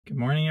Good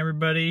morning,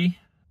 everybody.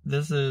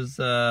 This is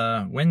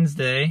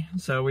Wednesday,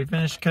 so we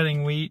finished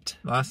cutting wheat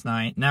last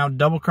night. Now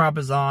double crop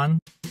is on.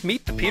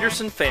 Meet the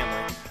Peterson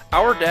family.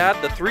 Our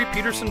dad, the three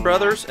Peterson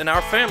brothers, and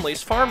our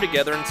families farm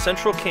together in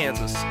central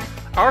Kansas.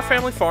 Our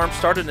family farm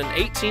started in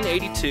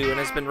 1882 and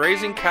has been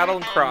raising cattle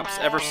and crops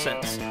ever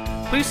since.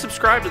 Please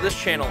subscribe to this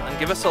channel and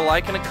give us a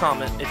like and a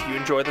comment if you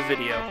enjoy the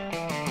video.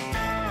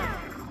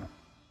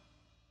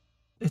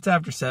 It's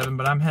after 7,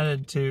 but I'm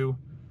headed to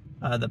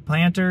the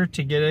planter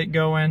to get it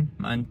going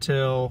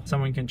until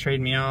someone can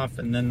trade me off,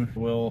 and then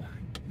we'll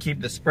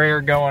keep the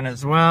sprayer going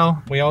as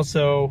well. We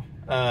also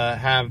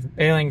have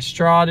baling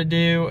straw to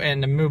do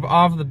and to move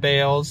off the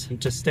bales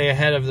to stay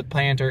ahead of the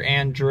planter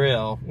and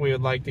drill. We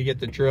would like to get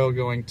the drill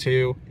going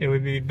too. It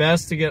would be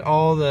best to get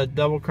all the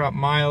double crop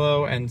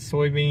milo and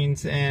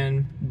soybeans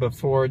in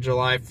before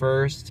July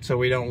 1st so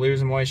we don't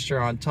lose moisture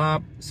on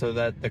top, so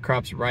that the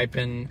crops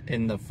ripen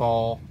in the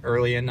fall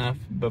early enough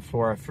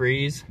before a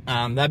freeze.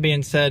 That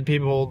being said,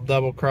 people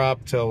double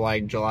crop till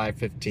like July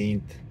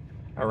 15th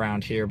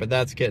around here, but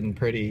that's getting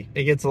pretty,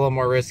 it gets a little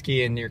more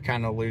risky and you're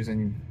kind of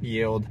losing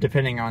yield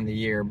depending on the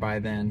year by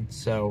then.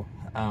 So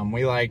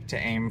we like to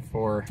aim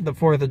for the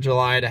 4th of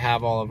July to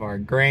have all of our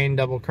grain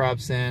double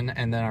crops in,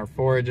 and then our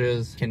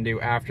forages can do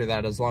after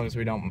that, as long as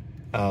we don't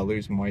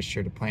lose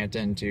moisture to plant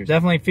into.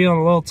 Definitely feeling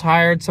a little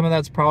tired. Some of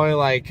that's probably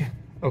like,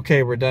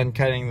 okay, we're done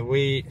cutting the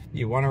wheat.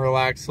 You want to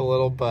relax a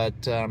little,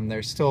 but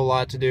there's still a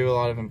lot to do, a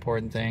lot of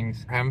important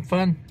things. We're having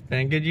fun. Been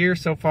a good year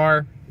so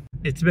far.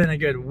 It's been a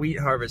good wheat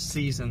harvest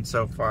season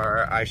so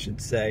far, I should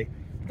say.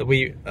 The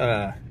wheat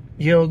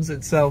yields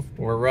itself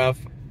were rough,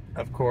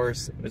 of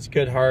course. It was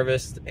good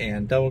harvest,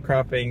 and double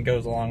cropping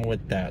goes along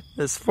with that.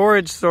 This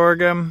forage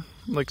sorghum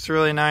looks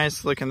really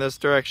nice. Look in this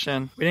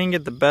direction. We didn't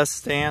get the best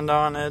stand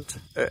on it.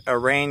 A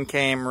rain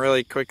came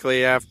really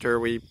quickly after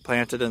we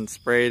planted and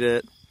sprayed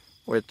it,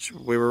 which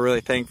we were really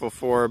thankful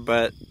for,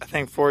 but I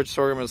think forage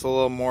sorghum is a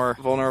little more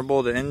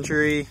vulnerable to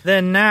injury.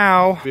 Then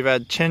now, we've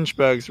had chinch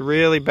bugs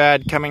really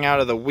bad coming out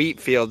of the wheat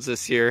fields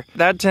this year.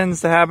 That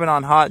tends to happen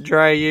on hot,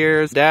 dry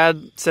years.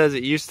 Dad says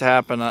it used to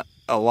happen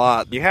a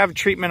lot. You have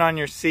treatment on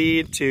your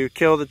seed to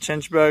kill the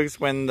chinch bugs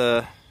when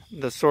the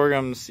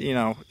sorghum's, you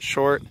know,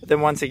 short. Then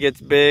once it gets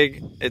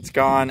big, it's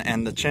gone,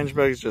 and the chinch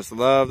bugs just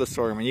love the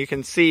sorghum. And you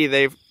can see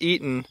they've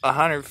eaten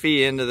 100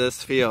 feet into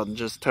this field and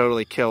just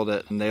totally killed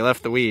it. And they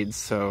left the weeds,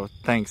 so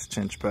thanks,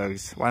 chinch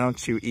bugs. Why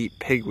don't you eat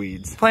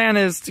pigweeds? Plan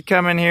is to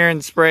come in here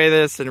and spray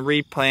this and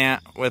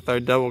replant with our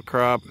double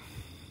crop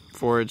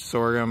forage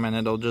sorghum, and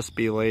it'll just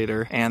be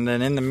later. And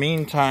then in the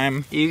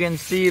meantime, you can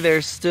see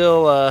they're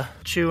still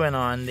chewing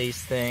on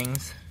these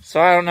things. So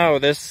I don't know,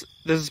 this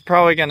is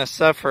probably gonna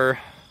suffer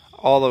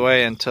all the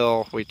way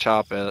until we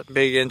chop it.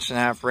 Big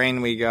 1.5-inch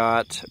rain we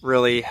got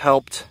really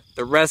helped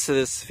the rest of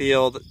this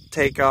field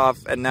take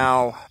off, and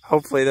now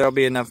hopefully there'll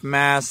be enough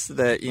mass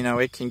that, you know,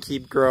 it can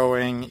keep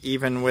growing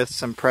even with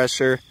some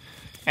pressure.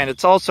 And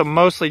it's also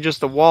mostly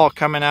just a wall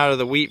coming out of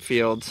the wheat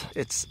fields.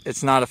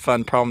 It's not a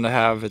fun problem to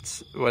have.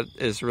 It's what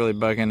is really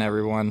bugging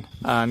everyone.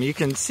 You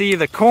can see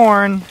the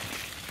corn.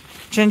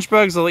 Chinch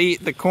bugs will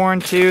eat the corn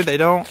too. They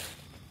don't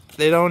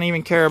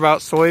even care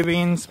about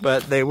soybeans,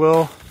 but they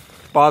will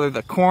bother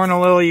the corn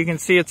a little. You can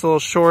see it's a little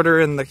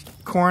shorter in the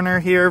corner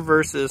here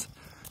versus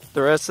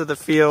the rest of the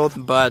field,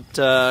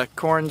 but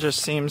corn just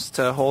seems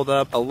to hold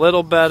up a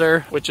little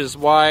better, which is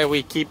why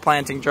we keep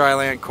planting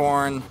dryland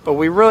corn. But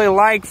we really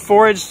like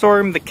forage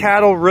sorghum. The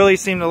cattle really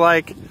seem to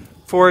like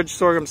forage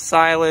sorghum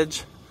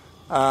silage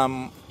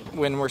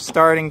when we're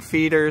starting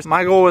feeders.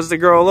 My goal was to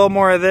grow a little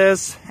more of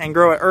this and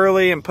grow it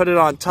early and put it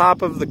on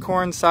top of the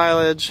corn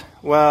silage.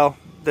 Well,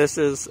 this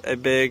is a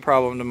big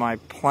problem to my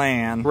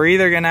plan. We're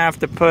either gonna have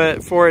to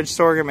put forage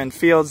sorghum in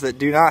fields that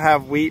do not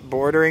have wheat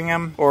bordering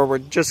them, or we're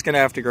just gonna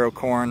have to grow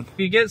corn. If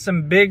you get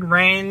some big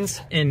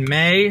rains in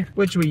May,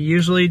 which we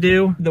usually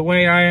do, the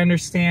way I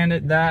understand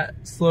it, that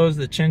slows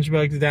the chinch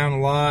bugs down a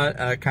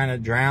lot, kind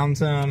of drowns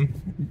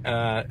them,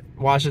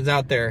 washes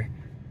out their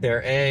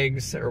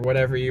eggs, or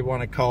whatever you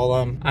want to call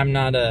them. I'm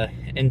not a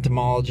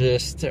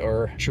entomologist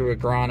or true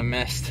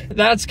agronomist.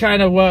 That's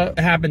kind of what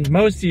happens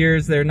most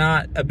years. They're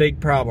not a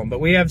big problem, but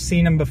we have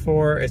seen them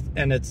before,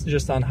 and it's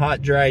just on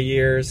hot, dry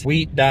years.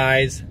 Wheat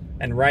dies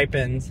and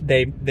ripens.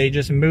 They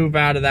just move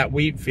out of that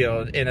wheat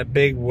field in a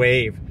big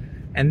wave.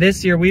 And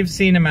this year we've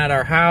seen them at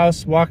our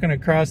house, walking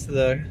across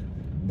the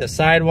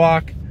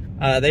sidewalk.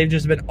 They've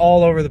just been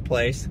all over the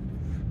place.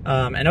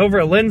 And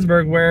over at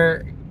Lindsberg,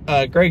 where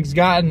Greg's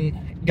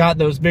got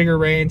those bigger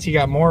rains, he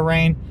got more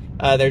rain,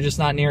 they're just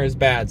not near as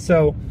bad.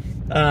 So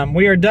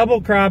we are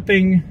double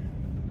cropping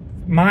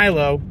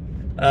milo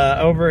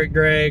over at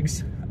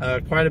Greg's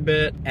quite a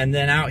bit, and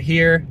then out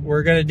here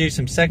we're going to do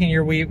some second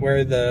year wheat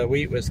where the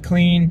wheat was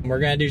clean. We're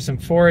going to do some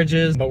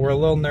forages, but we're a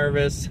little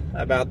nervous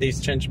about these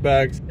chinch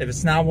bugs. If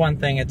it's not one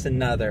thing, it's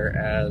another,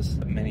 as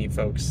many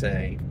folks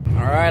say.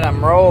 All right,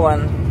 I'm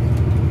rolling.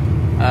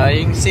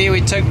 You can see we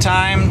took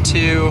time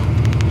to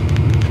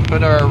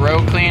Put our row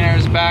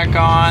cleaners back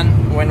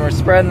on. When we're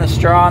spreading the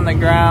straw on the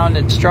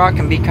ground, straw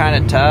can be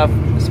kind of tough,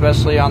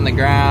 especially on the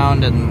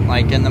ground and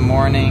like in the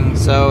morning.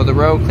 So the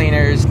row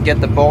cleaners get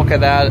the bulk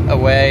of that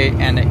away,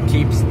 and it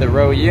keeps the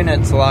row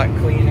units a lot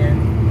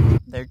cleaner.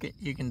 There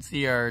you can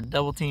see our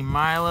double team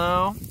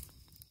Milo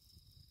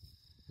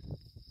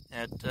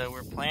that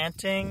we're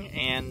planting,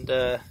 and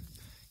you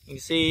can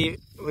see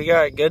we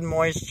got good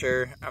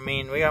moisture. I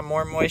mean, we got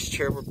more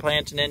moisture we're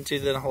planting into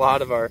than a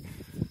lot of our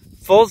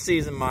full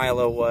season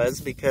Milo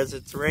was, because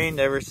it's rained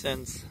ever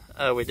since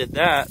we did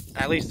that,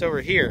 at least over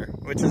here,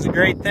 which is a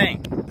great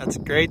thing. That's a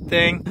great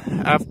thing.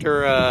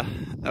 After a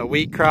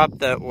wheat crop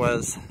that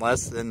was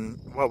less than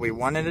what we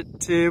wanted it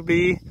to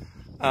be,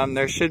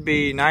 there should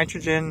be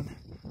nitrogen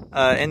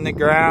in the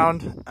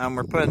ground.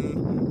 We're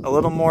putting a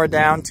little more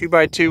down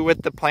 2x2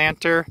 with the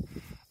planter.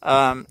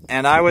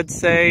 And I would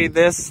say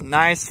this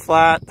nice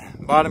flat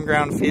bottom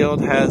ground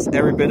field has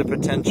every bit of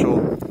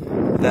potential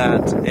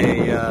that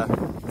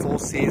a full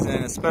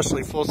season,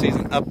 especially full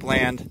season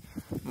upland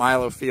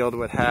Milo field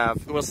would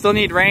have. We'll still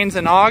need rains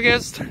in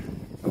August,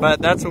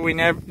 but that's what we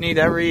need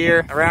every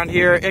year. Around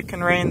here, it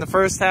can rain the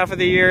first half of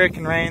the year, it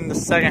can rain the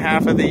second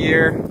half of the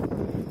year,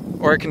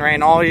 or it can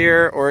rain all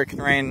year, or it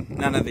can rain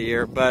none of the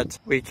year, but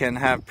we can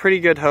have pretty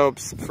good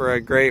hopes for a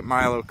great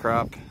Milo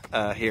crop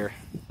here.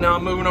 Now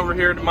I'm moving over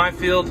here to my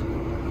field.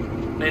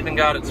 Nathan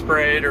got it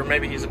sprayed, or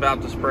maybe he's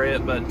about to spray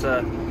it, but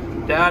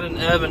Dad and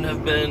Evan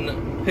have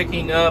been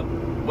picking up,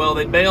 well,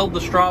 they baled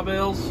the straw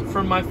bales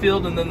from my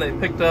field, and then they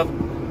picked up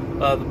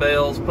the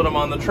bales, put them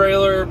on the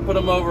trailer, put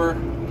them over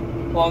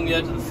along the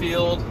edge of the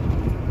field,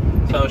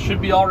 so it should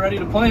be all ready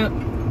to plant.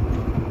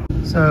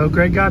 So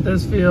Greg got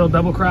this field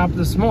double cropped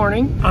this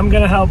morning. I'm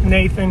gonna help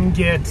Nathan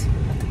get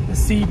the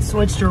seed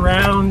switched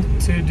around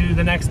to do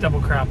the next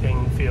double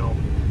cropping field.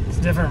 It's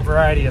a different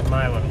variety of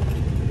Milo.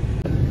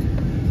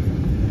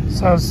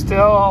 So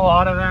still a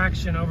lot of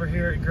action over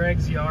here at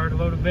Greg's yard. A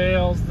load of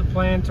bales, the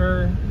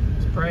planter,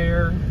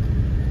 sprayer,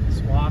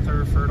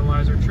 swather,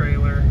 fertilizer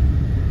trailer.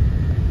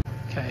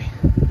 Okay,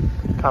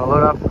 gotta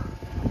load up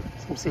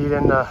some seed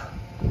in the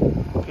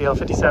PL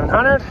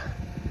 5700.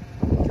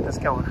 Get this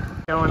going.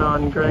 Going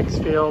on Greg's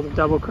field of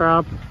double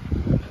crop.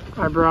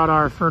 I brought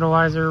our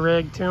fertilizer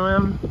rig to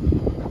him.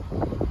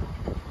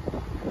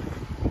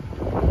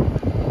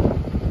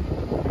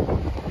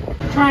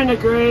 Trying to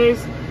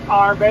graze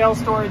our bale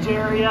storage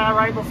area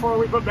right before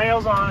we put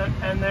bales on it,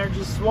 and they're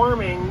just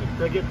swarming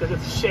to get the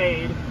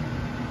shade.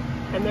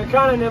 And they're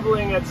kind of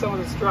nibbling at some of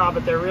the straw,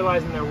 but they're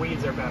realizing their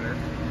weeds are better.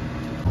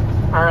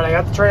 All right, I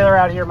got the trailer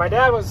out here. My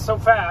dad was so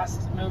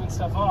fast moving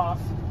stuff off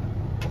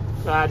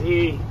that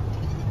he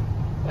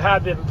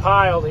had them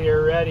piled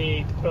here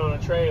ready to put on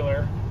a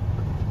trailer.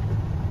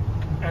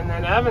 And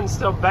then Evan's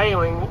still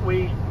baling.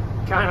 We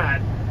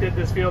kind of did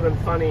this field in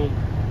funny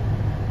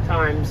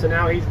times, so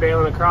now he's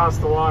baling across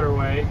the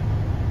waterway.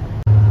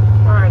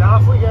 All right,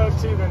 off we go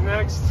to the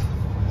next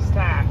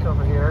stack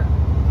over here.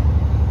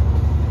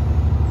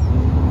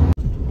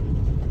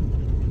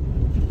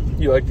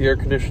 You like the air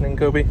conditioning,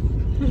 Kobe?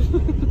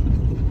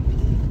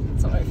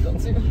 That's how I feel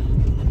too.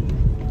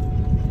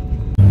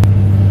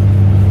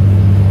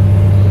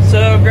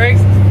 So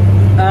Greg's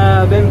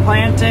been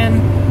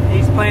planting.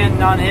 He's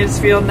planting on his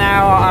field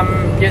now.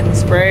 I'm getting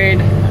sprayed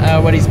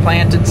what he's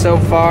planted so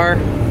far.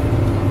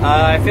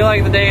 I feel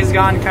like the day's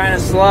gone kind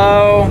of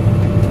slow,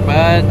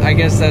 but I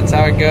guess that's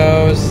how it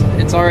goes.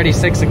 It's already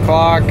 6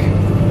 o'clock.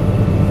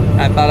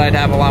 I thought I'd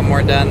have a lot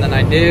more done than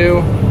I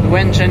do. The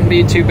wind shouldn't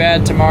be too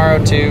bad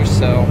tomorrow too,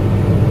 so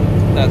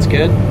that's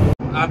good.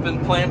 I've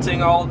been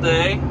planting all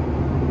day,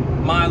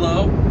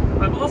 Milo.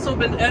 I've also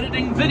been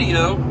editing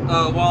video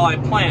while I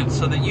plant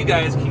so that you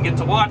guys can get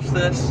to watch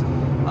this.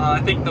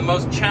 I think the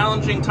most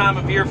challenging time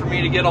of year for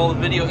me to get all the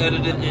video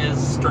edited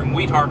is during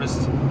wheat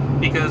harvest,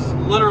 because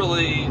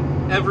literally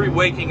every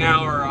waking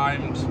hour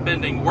I'm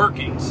spending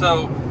working.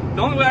 So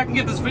the only way I can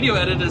get this video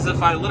edited is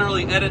if I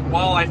literally edit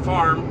while I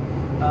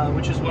farm,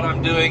 which is what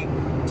I'm doing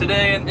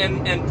today.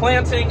 And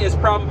planting is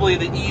probably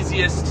the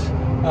easiest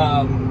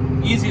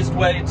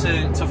way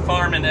to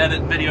farm and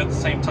edit video at the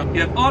same time.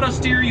 You have auto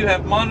steer, you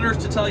have monitors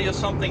to tell you if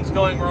something's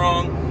going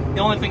wrong.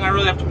 The only thing I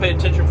really have to pay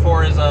attention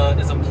for is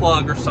a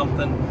plug or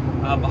something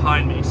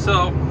behind me.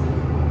 So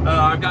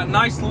I've got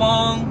nice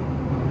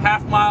long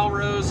half-mile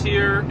rows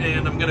here,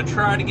 and I'm gonna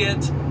try to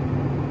get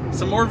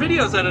some more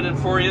videos edited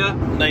for you.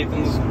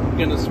 Nathan's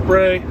gonna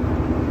spray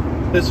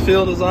this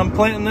field as I'm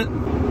planting it.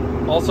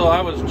 Also,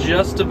 I was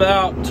just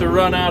about to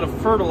run out of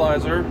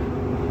fertilizer.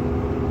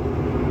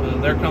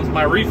 There comes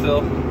my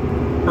refill.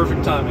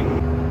 Perfect timing.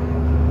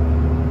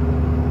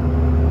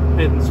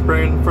 Hitting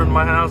spray in front of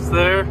my house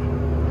there.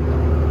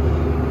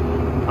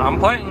 I'm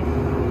planting.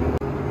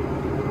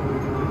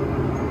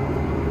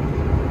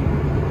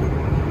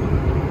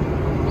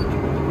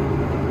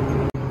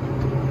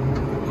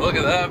 Look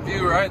at that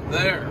view right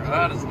there.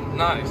 That is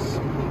nice.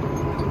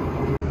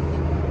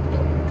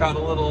 Got a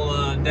little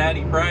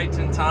Daddy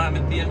Brighton time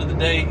at the end of the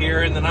day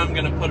here, and then I'm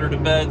gonna put her to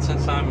bed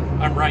since I'm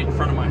right in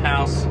front of my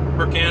house.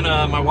 Brooke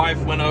Anna, my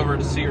wife, went over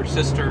to see her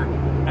sister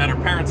at her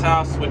parents'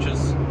 house, which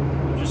is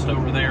just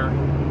over there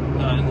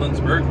in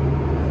Lindsburg.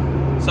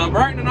 So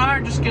Brighton and I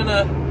are just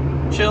gonna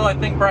chill. I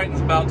think Brighton's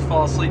about to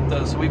fall asleep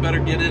though, so we better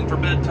get in for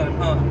bedtime,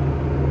 huh?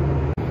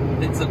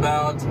 It's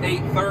about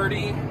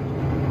 8:30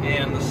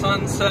 and the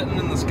sun's setting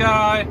in the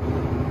sky.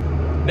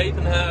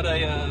 Nathan had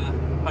a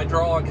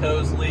hydraulic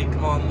hose leak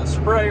on the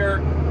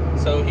sprayer,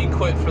 so he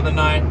quit for the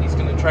night. He's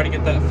gonna try to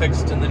get that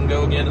fixed and then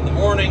go again in the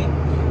morning.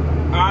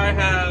 I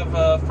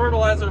have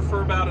fertilizer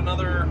for about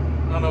another,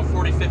 I don't know,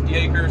 40, 50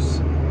 acres.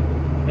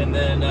 And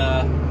then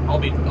I'll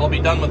be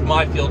done with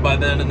my field by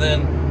then. And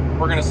then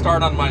we're gonna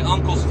start on my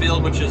uncle's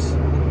field, which is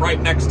right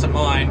next to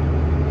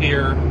mine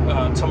here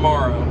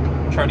tomorrow.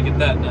 Try to get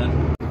that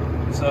done.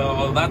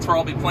 So that's where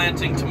I'll be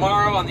planting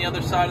tomorrow, on the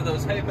other side of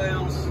those hay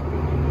bales.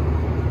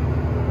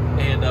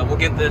 And we'll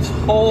get this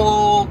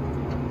whole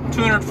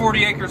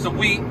 240 acres of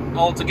wheat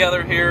all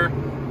together here,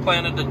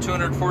 planted to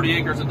 240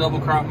 acres of double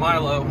crop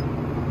milo.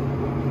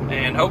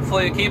 And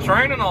hopefully it keeps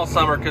raining all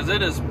summer, because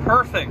it is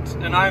perfect,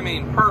 and I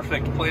mean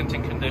perfect,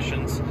 planting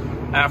conditions.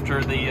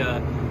 After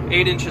the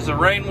 8 inches of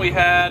rain we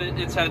had,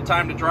 it's had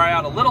time to dry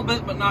out a little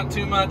bit, but not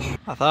too much.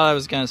 I thought I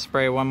was gonna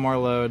spray one more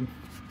load,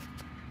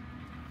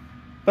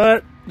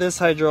 but this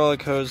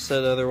hydraulic hose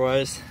said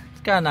otherwise.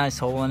 It's got a nice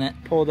hole in it.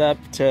 Pulled up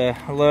to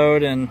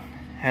load and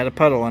had a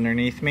puddle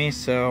underneath me,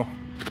 so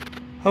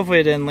hopefully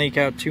it didn't leak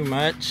out too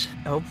much.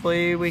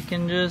 Hopefully we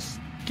can just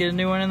get a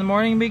new one in the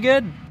morning and be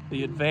good.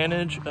 The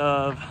advantage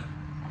of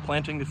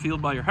planting the field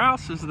by your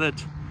house is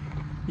that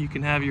you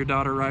can have your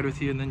daughter ride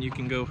with you, and then you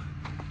can go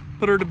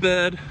put her to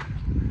bed.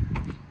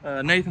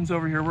 Nathan's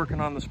over here working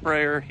on the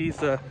sprayer.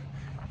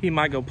 He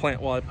might go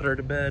plant while I put her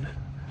to bed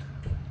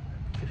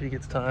if he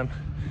gets time.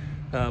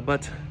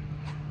 But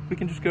we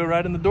can just go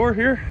right in the door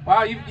here.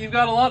 Wow, you've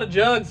got a lot of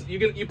jugs.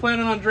 You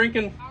planning on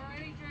drinking?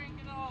 Already drank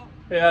it all.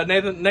 Yeah,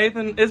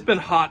 Nathan, it's been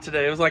hot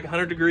today. It was like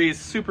 100 degrees,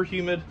 super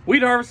humid.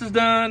 Wheat harvest is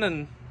done,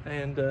 and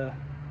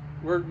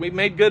we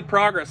made good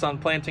progress on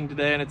planting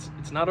today, and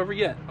it's not over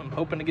yet. I'm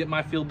hoping to get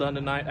my field done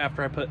tonight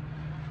after I put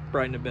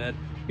Brighton to bed.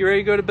 You ready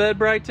to go to bed,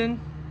 Brighton?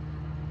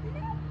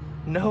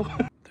 No.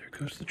 There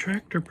goes the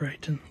tractor,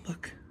 Brighton.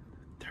 Look,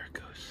 there it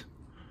goes.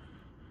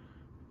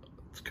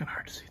 It's kind of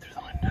hard to see through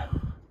the window.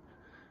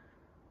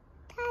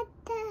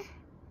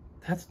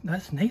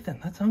 That's Nathan.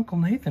 That's Uncle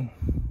Nathan.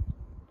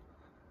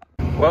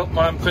 Well,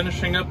 I'm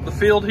finishing up the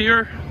field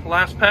here.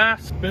 Last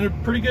pass. Been a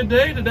pretty good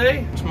day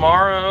today.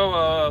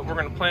 Tomorrow, we're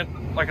gonna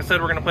plant, like I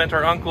said, we're gonna plant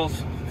our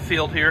uncle's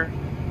field here.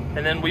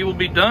 And then we will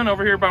be done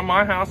over here by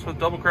my house with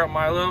double crop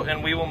milo,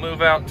 and we will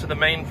move out to the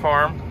main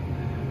farm.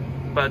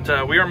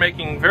 But we are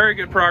making very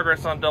good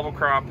progress on double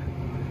crop.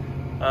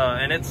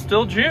 And it's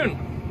still June.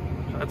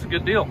 So that's a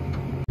good deal.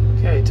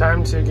 Okay,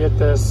 time to get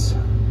this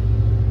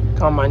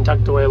combine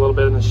tucked away a little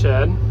bit in the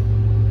shed.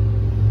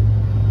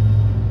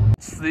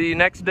 It's the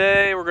next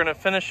day. We're gonna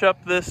finish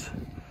up this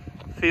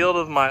field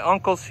of my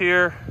uncle's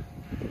here.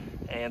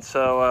 And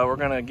so we're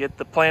gonna get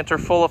the planter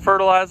full of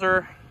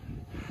fertilizer.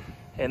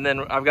 And then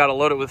I've got to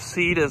load it with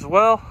seed as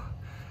well.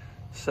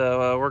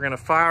 So we're gonna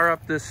fire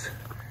up this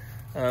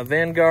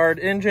Vanguard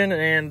engine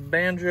and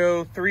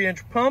Banjo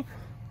 3-inch pump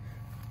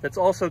that's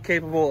also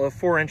capable of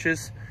 4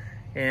 inches.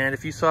 And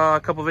if you saw a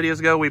couple videos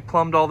ago, we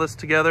plumbed all this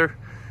together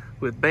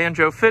with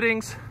Banjo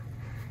fittings.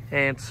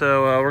 And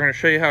so we're gonna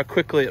show you how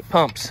quickly it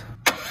pumps.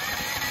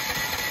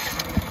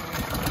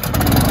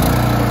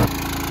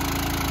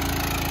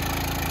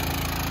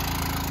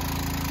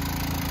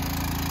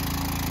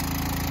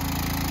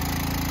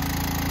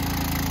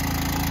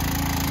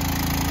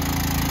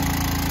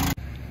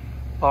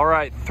 All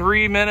right,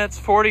 3 minutes,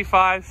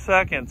 45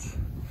 seconds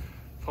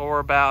for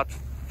about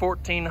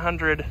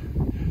 1,400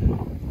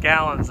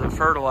 gallons of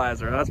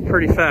fertilizer. That's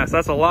pretty fast.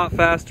 That's a lot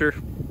faster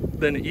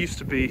than it used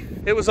to be.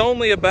 It was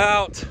only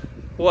about,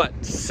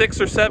 what, 6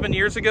 or 7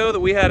 years ago that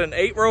we had an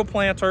 8-row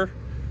planter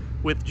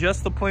with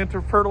just the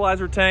planter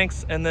fertilizer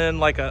tanks and then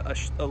like a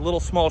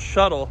little small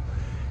shuttle.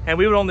 And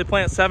we would only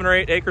plant 7 or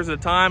 8 acres at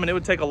a time, and it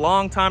would take a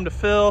long time to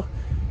fill.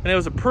 And it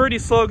was a pretty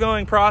slow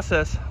going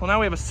process. Well, now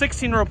we have a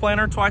 16-row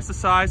planter, twice the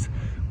size.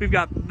 We've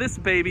got this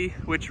baby,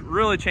 which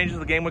really changes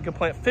the game. We can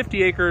plant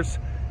 50 acres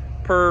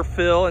per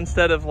fill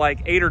instead of like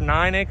 8 or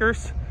 9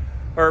 acres,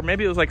 or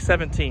maybe it was like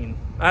 17.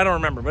 I don't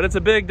remember, but it's a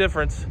big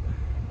difference.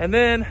 And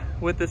then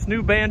with this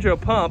new Banjo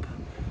pump,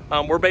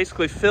 we're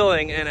basically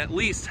filling in at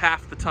least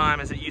half the time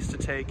as it used to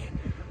take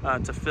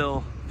to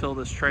fill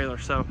this trailer.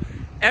 So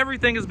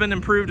everything has been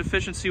improved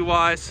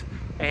efficiency-wise,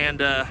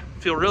 and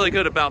feel really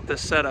good about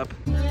this setup.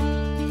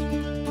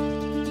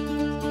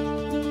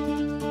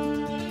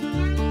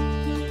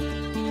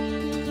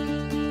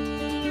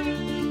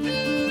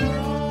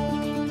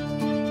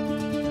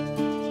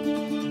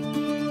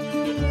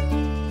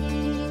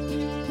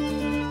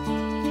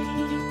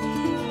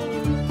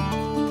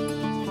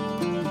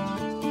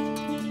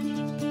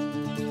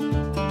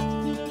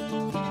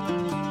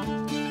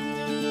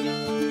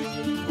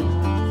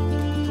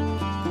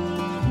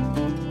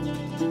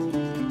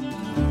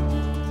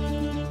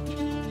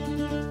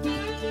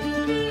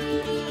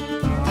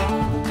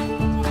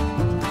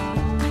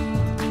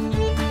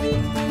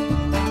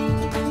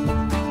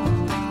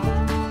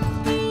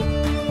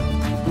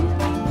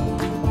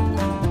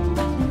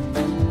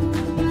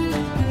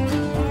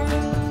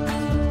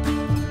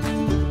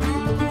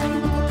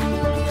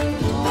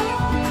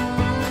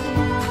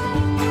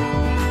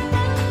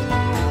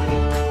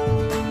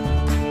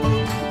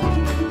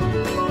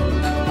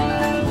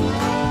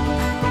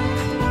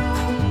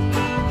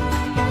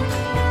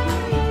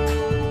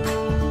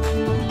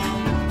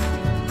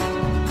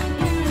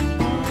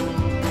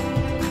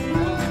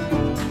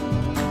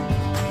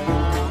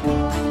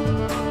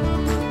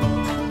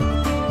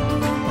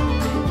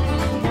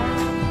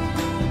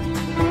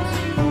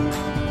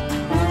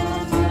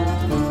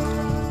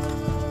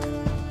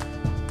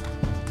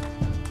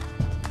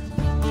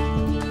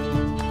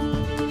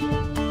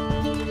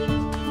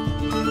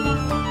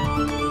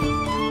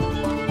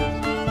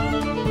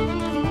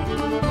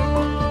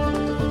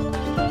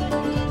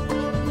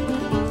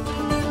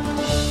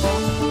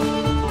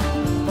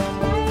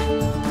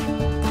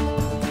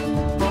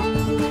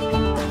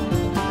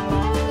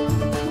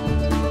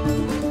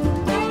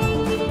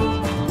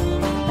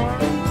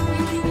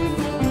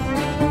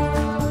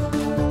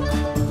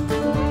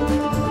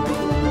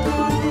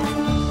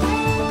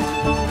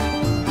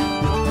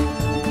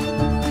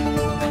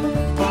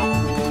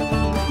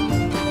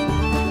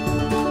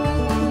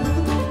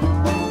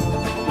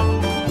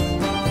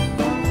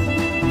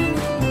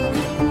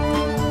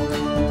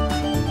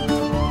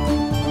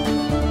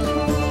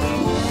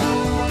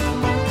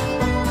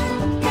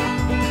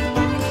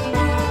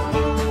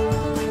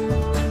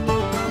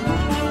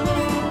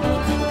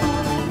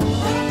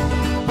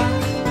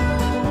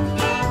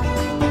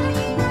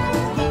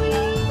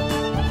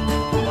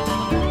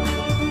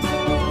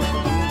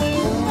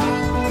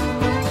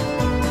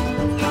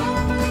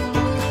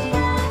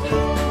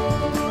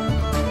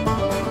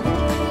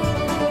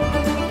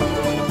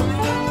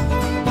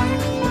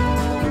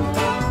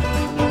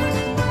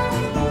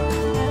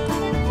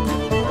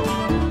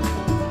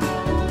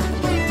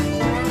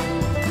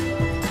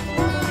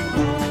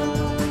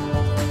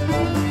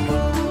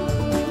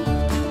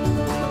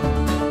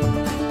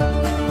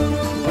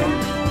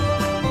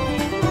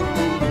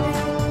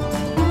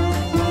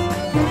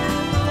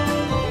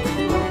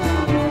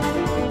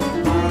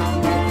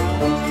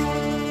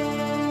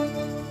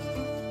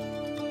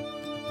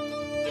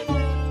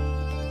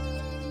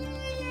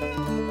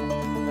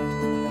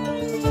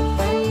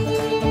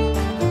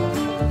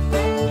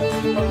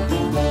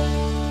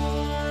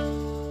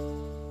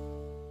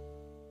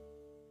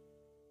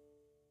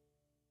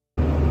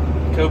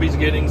 Kobe's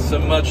getting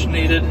some much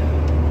needed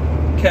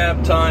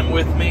cab time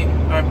with me.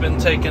 I've been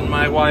taking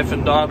my wife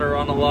and daughter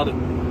on a lot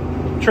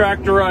of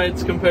tractor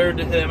rides compared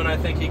to him, and I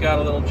think he got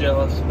a little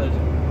jealous, but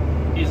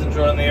he's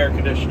enjoying the air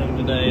conditioning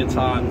today. It's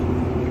hot.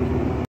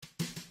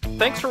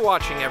 Thanks for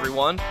watching,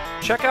 everyone.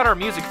 Check out our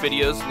music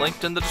videos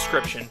linked in the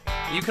description.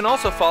 You can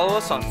also follow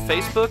us on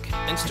Facebook,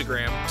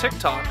 Instagram,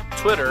 TikTok,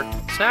 Twitter,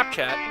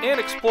 Snapchat, and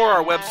explore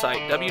our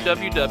website,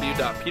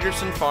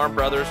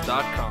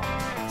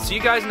 www.petersonfarmbrothers.com. See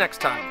you guys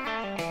next time.